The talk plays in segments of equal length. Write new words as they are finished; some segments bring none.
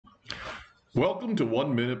Welcome to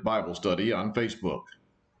 1 Minute Bible Study on Facebook.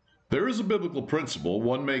 There is a biblical principle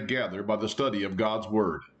one may gather by the study of God's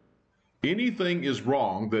Word. Anything is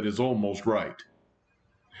wrong that is almost right.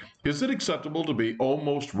 Is it acceptable to be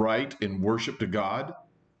almost right in worship to God?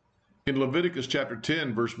 In Leviticus chapter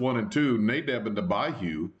 10, verse 1 and 2, Nadab and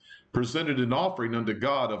Abihu presented an offering unto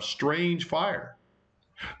God of strange fire.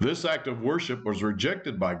 This act of worship was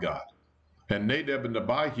rejected by God, and Nadab and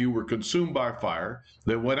Abihu were consumed by fire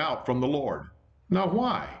that went out from the Lord. Now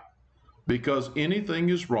why? Because anything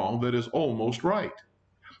is wrong that is almost right.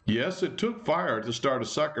 Yes, it took fire to start a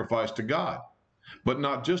sacrifice to God, but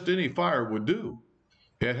not just any fire would do.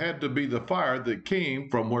 It had to be the fire that came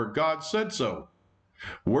from where God said so.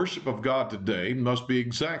 Worship of God today must be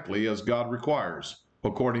exactly as God requires,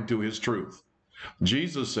 according to His truth.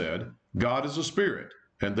 Jesus said, God is a spirit,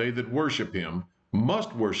 and they that worship Him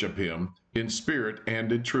must worship Him in spirit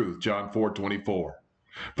and in truth. John 4:24.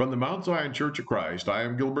 From the Mount Zion Church of Christ, I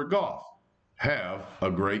am Gilbert Goff. Have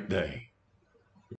a great day.